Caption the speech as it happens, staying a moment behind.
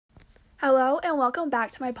Hello and welcome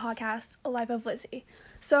back to my podcast, A Life of Lizzie.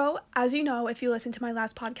 So, as you know, if you listen to my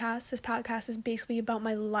last podcast, this podcast is basically about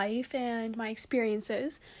my life and my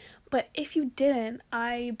experiences. But if you didn't,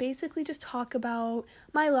 I basically just talk about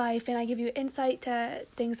my life and I give you insight to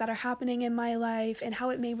things that are happening in my life and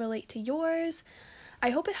how it may relate to yours.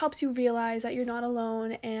 I hope it helps you realize that you're not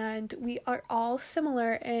alone and we are all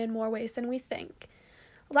similar in more ways than we think.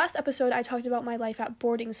 Last episode, I talked about my life at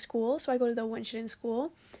boarding school, so I go to the Winchendon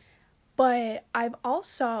School. But I've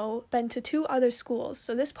also been to 2 other schools.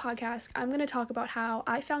 So this podcast, I'm going to talk about how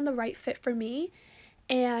I found the right fit for me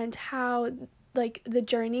and how the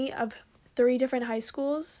journey of 3 different high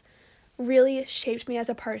schools really shaped me as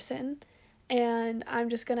a person. And I'm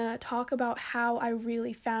just going to talk about how I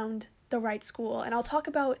really found the right school. And I'll talk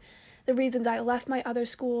about the reasons I left my other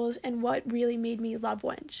schools and what really made me love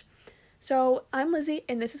Winch. So I'm Lizzie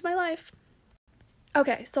and this is my life.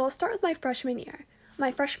 Okay, so I'll start with my freshman year.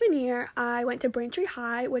 My freshman year, I went to Braintree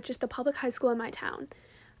High, which is the public high school in my town.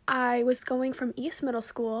 I was going from East Middle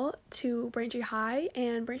School to Braintree High,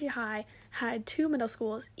 and Braintree High had 2 middle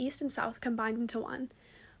schools, East and South, combined into one.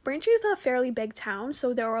 Braintree is a fairly big town,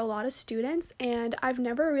 so there were a lot of students, and I've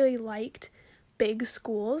never really liked big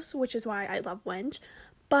schools, which is why I love Winch,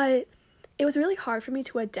 but it was really hard for me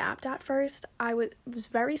to adapt at first. I was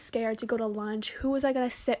very scared to go to lunch. Who was I going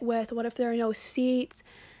to sit with? What if there are no seats?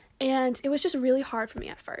 And it was just really hard for me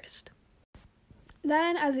at first.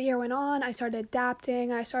 Then as the year went on, I started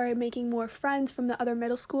adapting. I started making more friends from the other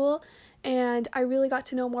middle school, and I really got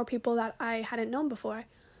to know more people that I hadn't known before.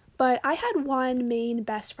 But I had one main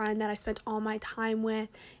best friend that I spent all my time with,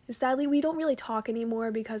 and sadly we don't really talk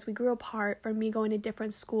anymore because we grew apart from me going to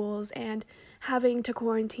different schools and having to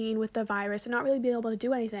quarantine with the virus and not really being able to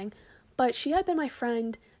do anything. But she had been my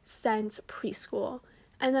friend since preschool.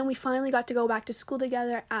 And then we finally got to go back to school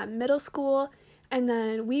together at middle school, and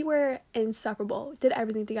then we were inseparable, did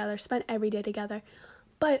everything together, spent every day together.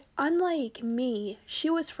 But unlike me,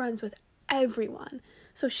 she was friends with everyone.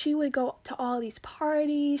 So she would go to all these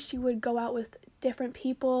parties, she would go out with different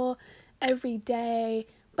people every day,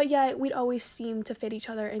 but yet we'd always seem to fit each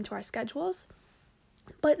other into our schedules.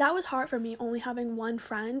 But that was hard for me, only having one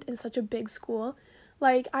friend in such a big school.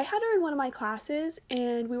 I had her in one of my classes,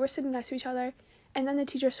 and we were sitting next to each other, and then the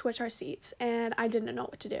teacher switched our seats, and I didn't know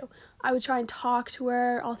what to do. I would try and talk to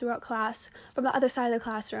her all throughout class from the other side of the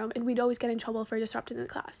classroom, and we'd always get in trouble for disrupting the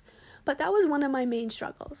class. But that was one of my main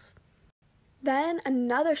struggles. Then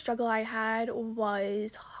another struggle I had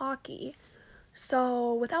was hockey.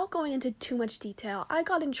 So without going into too much detail, I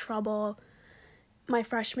got in trouble my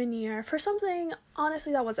freshman year for something,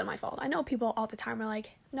 honestly, that wasn't my fault. I know people all the time are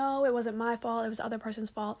like, no, it wasn't my fault, it was the other person's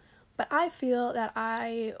fault. But I feel that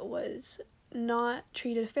I was not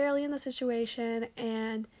treated fairly in the situation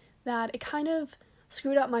and that it kind of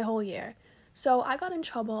screwed up my whole year. So I got in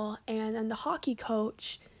trouble, and then the hockey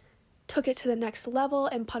coach took it to the next level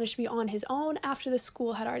and punished me on his own after the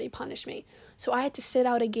school had already punished me. So I had to sit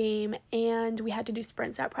out a game and we had to do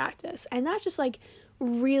sprints at practice. And that just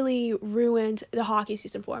really ruined the hockey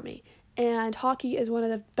season for me. And hockey is one of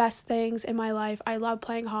the best things in my life. I love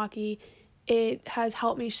playing hockey. It has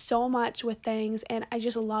helped me so much with things and I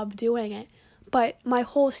just love doing it. But my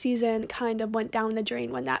whole season kind of went down the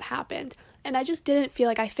drain when that happened. And I just didn't feel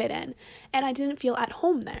like I fit in. And I didn't feel at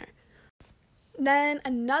home there. Then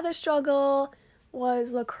another struggle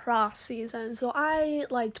was lacrosse season. So I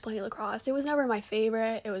liked playing lacrosse. It was never my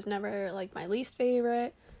favorite. It was never my least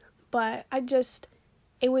favorite. But I just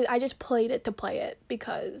played it to play it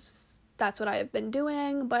because that's what I have been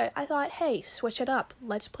doing. But I thought, hey, switch it up.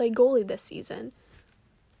 Let's play goalie this season.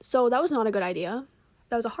 So that was not a good idea.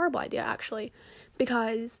 That was a horrible idea, actually,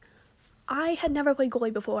 because I had never played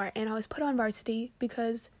goalie before, and I was put on varsity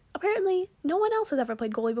because apparently no one else has ever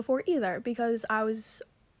played goalie before either, because I was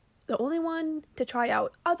the only one to try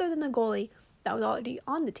out other than the goalie that was already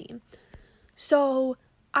on the team. So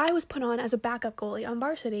I was put on as a backup goalie on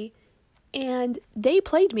varsity, and they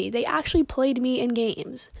played me. They actually played me in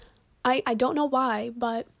games. I don't know why,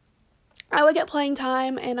 but I would get playing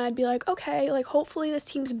time and I'd be like, okay, hopefully this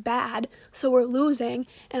team's bad, so we're losing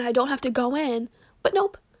and I don't have to go in. But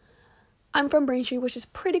nope. I'm from Braintree, which is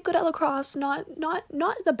pretty good at lacrosse, not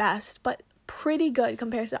the best, but pretty good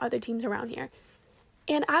compared to other teams around here.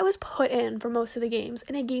 And I was put in for most of the games,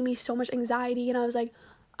 and it gave me so much anxiety, and I was like,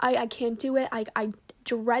 I can't do it. I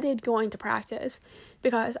dreaded going to practice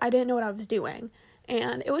because I didn't know what I was doing,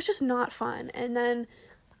 and it was just not fun. And then,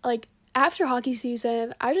 after hockey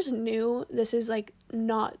season, I just knew this is,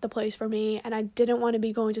 not the place for me, and I didn't want to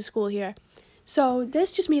be going to school here. So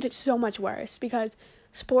this just made it so much worse because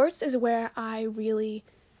sports is where I really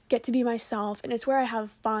get to be myself, and it's where I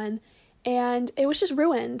have fun, and it was just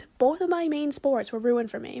ruined. Both of my main sports were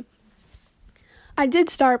ruined for me. I did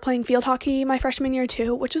start playing field hockey my freshman year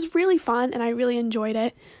too, which was really fun and I really enjoyed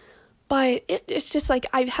it. But it's just like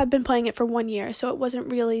I had been playing it for 1 year, so it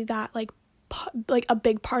wasn't really that like a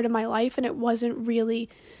big part of my life, and I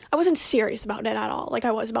wasn't serious about it at all like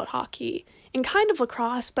I was about hockey and kind of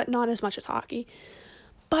lacrosse, but not as much as hockey.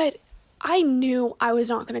 But I knew I was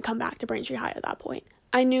not going to come back to Braintree High at that point.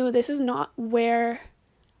 I knew this is not where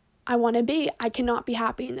I want to be. I cannot be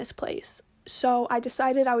happy in this place. So I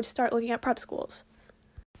decided I would start looking at prep schools.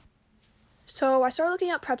 So I started looking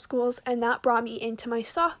at prep schools, and that brought me into my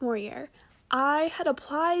sophomore year. I had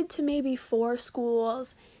applied to maybe 4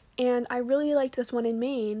 schools, and I really liked this one in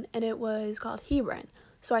Maine, and it was called Hebron.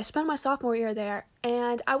 So I spent my sophomore year there,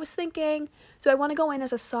 and I was thinking, do I want to go in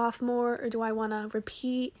as a sophomore, or do I want to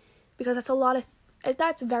repeat? Because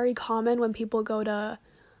that's very common when people go to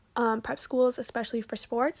prep schools, especially for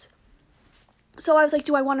sports. So I was like,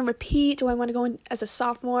 do I want to repeat? Do I want to go in as a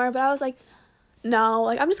sophomore? But I was like, no,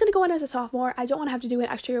 like I'm just going to go in as a sophomore. I don't want to have to do an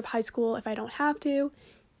extra year of high school if I don't have to,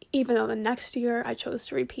 even though the next year I chose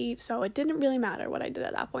to repeat. So it didn't really matter what I did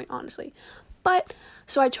at that point, honestly. But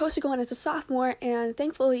so I chose to go in as a sophomore, and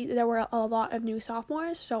thankfully there were a lot of new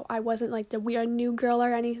sophomores. So I wasn't like the weird new girl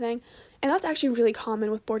or anything. And that's actually really common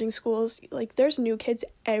with boarding schools. Like there's new kids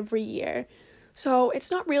every year. So it's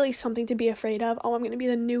not really something to be afraid of. Oh, I'm going to be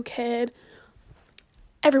the new kid.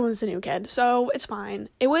 Everyone's the new kid, so it's fine.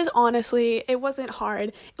 It wasn't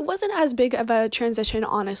hard. It wasn't as big of a transition,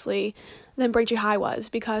 honestly, than Braintree High was,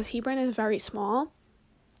 because Hebron is very small,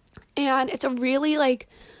 and it's a really, like,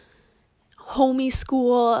 homey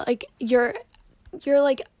school. Like, you're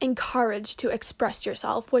like, encouraged to express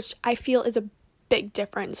yourself, which I feel is a big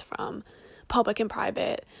difference from public and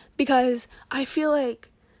private, because I feel like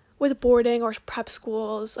with boarding or prep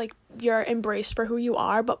schools, like, you're embraced for who you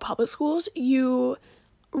are, but public schools, you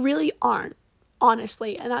really aren't,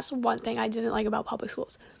 honestly, and that's one thing I didn't like about public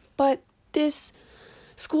schools. But this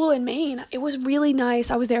school in Maine, it was really nice.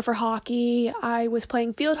 I was there for hockey. I was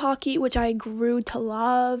playing field hockey, which I grew to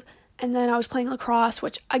love, and then I was playing lacrosse,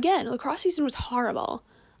 which, again, lacrosse season was horrible.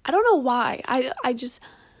 I don't know why.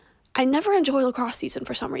 I never enjoy lacrosse season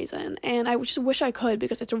for some reason, and I just wish I could,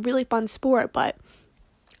 because it's a really fun sport, but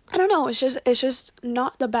I don't know, it's just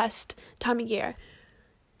not the best time of year.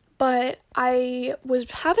 But I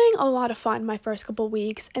was having a lot of fun my first couple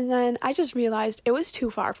weeks, and then I just realized it was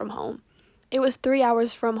too far from home. It was 3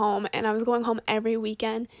 hours from home, and I was going home every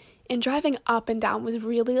weekend, and driving up and down was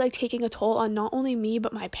really, like, taking a toll on not only me,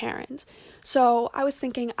 but my parents. So I was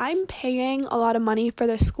thinking, I'm paying a lot of money for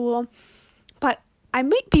this school, but I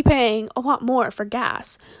might be paying a lot more for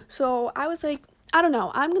gas. So I was like, I don't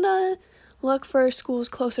know, I'm gonna look for schools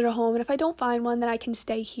closer to home, and if I don't find one, then I can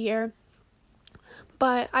stay here.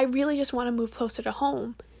 But I really just want to move closer to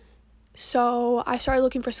home. So I started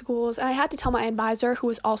looking for schools, and I had to tell my advisor, who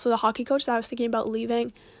was also the hockey coach, that I was thinking about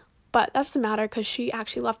leaving. But that doesn't matter, because she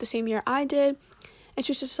actually left the same year I did. And she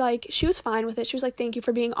was just like, she was fine with it. She was like, thank you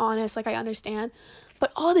for being honest. Like, I understand.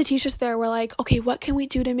 But all the teachers there were like, okay, what can we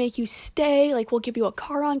do to make you stay? Like, we'll give you a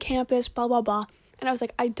car on campus, blah, blah, blah. And I was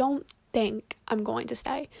like, I don't think I'm going to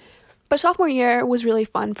stay. But sophomore year was really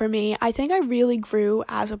fun for me. I think I really grew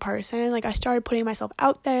as a person. Like, I started putting myself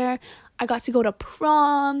out there. I got to go to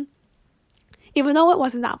prom, even though it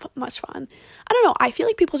wasn't that much fun. I don't know. I feel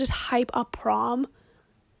like people just hype up prom,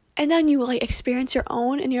 and then you, like, experience your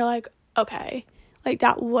own, and you're like, okay, like,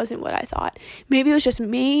 that wasn't what I thought. Maybe it was just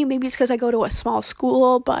me. Maybe it's because I go to a small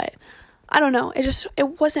school, but I don't know.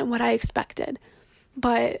 It wasn't what I expected.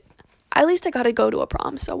 But at least I got to go to a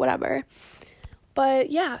prom, so whatever.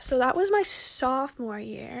 But yeah, so that was my sophomore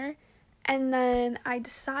year, and then I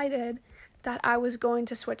decided that I was going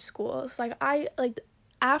to switch schools.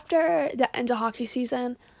 After the end of hockey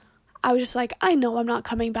season, I was just like, I know I'm not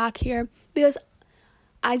coming back here, because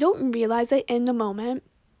I don't realize it in the moment,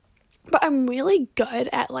 but I'm really good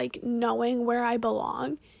at, like, knowing where I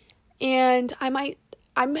belong, and I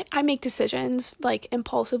make decisions, like,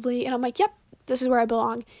 impulsively, and I'm like, yep, this is where I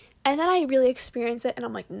belong, and then I really experience it, and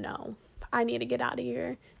I'm like, no, I need to get out of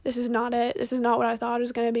here. This is not it. This is not what I thought it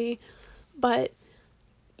was going to be. But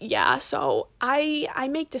yeah, so I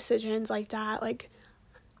make decisions like that. Like,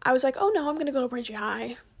 I was like, oh no, I'm going to go to Braintree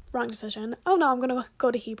High. Wrong decision. Oh no, I'm going to go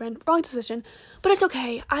to Hebron. Wrong decision. But it's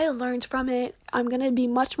okay. I learned from it. I'm going to be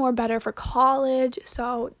much more better for college.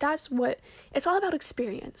 So it's all about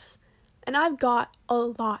experience. And I've got a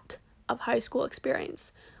lot of high school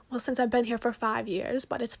experience. Well, since I've been here for 5 years,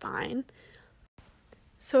 but it's fine.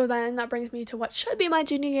 So then that brings me to what should be my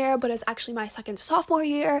junior year, but is actually my second sophomore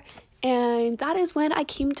year. And that is when I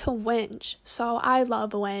came to Winch. So I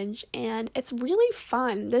love Winch, and it's really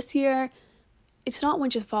fun. This year, it's not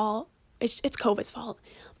Winch's fault. It's COVID's fault.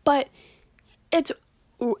 But it's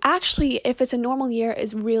actually, if it's a normal year,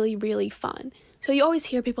 is really, really fun. So you always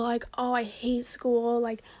hear people like, oh, I hate school.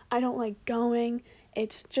 Like, I don't like going.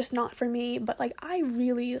 It's just not for me. But, like, I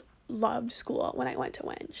really loved school when I went to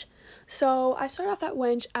Winch. So I started off at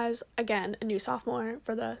Winch as, again, a new sophomore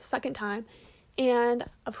for the second time. And,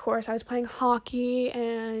 of course, I was playing hockey,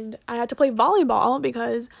 and I had to play volleyball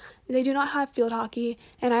because they do not have field hockey.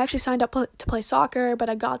 And I actually signed up to play soccer, but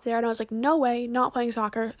I got there, and I was like, no way, not playing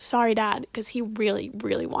soccer. Sorry, Dad, because he really,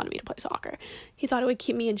 really wanted me to play soccer. He thought it would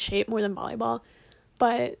keep me in shape more than volleyball.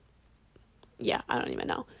 But, yeah, I don't even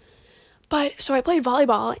know. But, so I played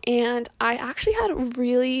volleyball, and I actually had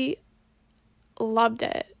really loved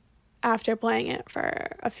it after playing it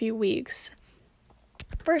for a few weeks.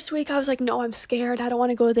 First week, I was like, no, I'm scared. I don't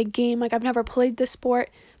want to go to the game. Like, I've never played this sport.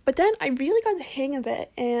 But then I really got the hang of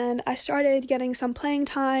it, and I started getting some playing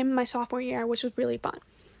time my sophomore year, which was really fun.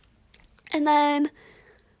 And then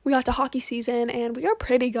we got to hockey season, and we were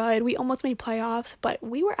pretty good. We almost made playoffs, but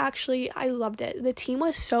I loved it. The team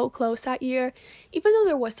was so close that year, even though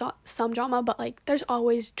there was some drama, but, like, there's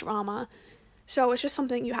always drama. So it's just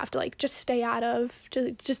something you have to, like, just stay out of.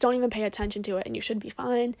 Just don't even pay attention to it, and you should be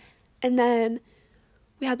fine. And then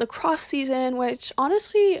we had lacrosse season, which,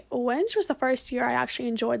 honestly, Winch was the first year I actually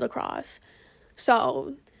enjoyed lacrosse.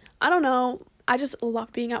 So, I don't know. I just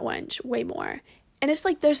love being at Winch way more. And it's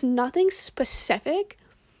like there's nothing specific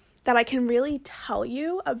that I can really tell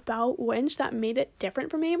you about Winch that made it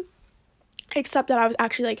different for me, except that I was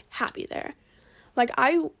actually, like, happy there. Like,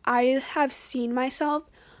 I have seen myself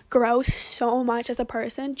grow so much as a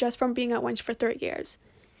person just from being at Winch for 3 years.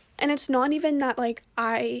 And it's not even that, like,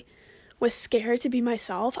 I was scared to be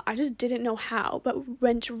myself. I just didn't know how. But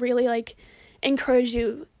Winch really, like, encourages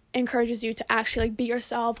you to actually, like, be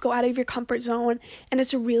yourself, go out of your comfort zone, and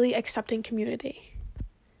it's a really accepting community.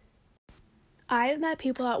 I've met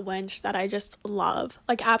people at Winch that I just love,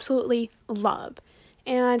 like, absolutely love.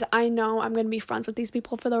 And I know I'm going to be friends with these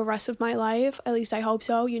people for the rest of my life. At least I hope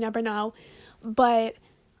so. You never know. But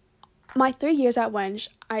my 3 years at Winch,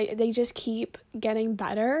 they just keep getting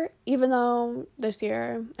better, even though this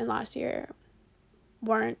year and last year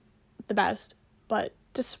weren't the best. But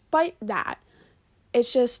despite that,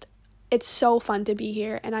 it's so fun to be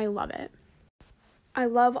here, and I love it. I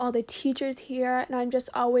love all the teachers here, and I just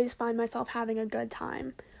always find myself having a good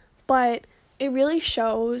time. But it really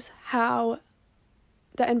shows how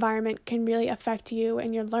the environment can really affect you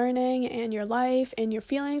and your learning and your life and your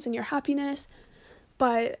feelings and your happiness.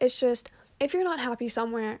 But it's just, if you're not happy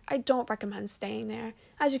somewhere, I don't recommend staying there.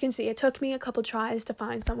 As you can see, it took me a couple tries to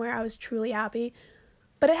find somewhere I was truly happy.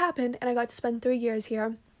 But it happened, and I got to spend 3 years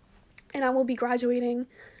here. And I will be graduating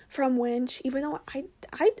from Winch, even though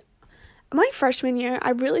my freshman year,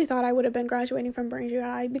 I really thought I would have been graduating from Braintree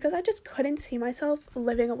High because I just couldn't see myself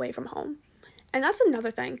living away from home. And that's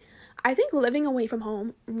another thing. I think living away from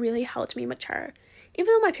home really helped me mature.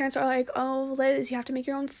 Even though my parents are like, oh, Liz, you have to make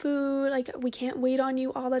your own food. Like, we can't wait on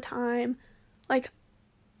you all the time. Like,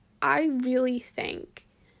 I really think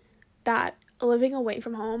that living away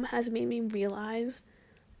from home has made me realize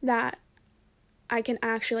that I can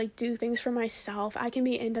actually, like, do things for myself. I can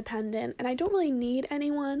be independent, and I don't really need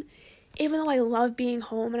anyone. Even though I love being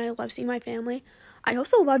home and I love seeing my family, I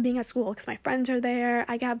also love being at school because my friends are there.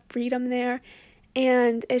 I have freedom there.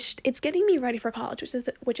 And it's getting me ready for college,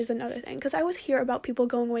 which is another thing. Because I always hear about people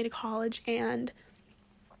going away to college and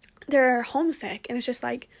they're homesick. And it's just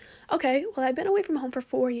like, okay, well, I've been away from home for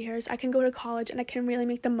 4 years. I can go to college and I can really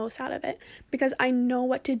make the most out of it. Because I know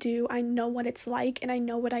what to do. I know what it's like. And I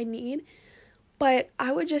know what I need. But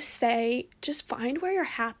I would just say, just find where you're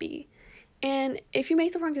happy. And if you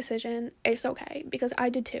make the wrong decision, it's okay. Because I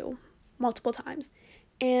did too, multiple times.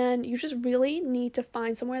 And you just really need to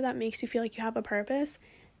find somewhere that makes you feel like you have a purpose.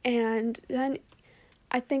 And then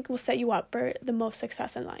I think will set you up for the most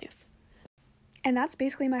success in life. And that's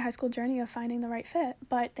basically my high school journey of finding the right fit.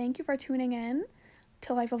 But thank you for tuning in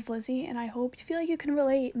to Life of Lizzie. And I hope you feel like you can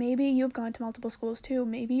relate. Maybe you've gone to multiple schools too.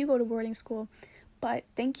 Maybe you go to boarding school. But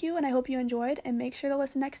thank you, and I hope you enjoyed. And make sure to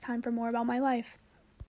listen next time for more about my life.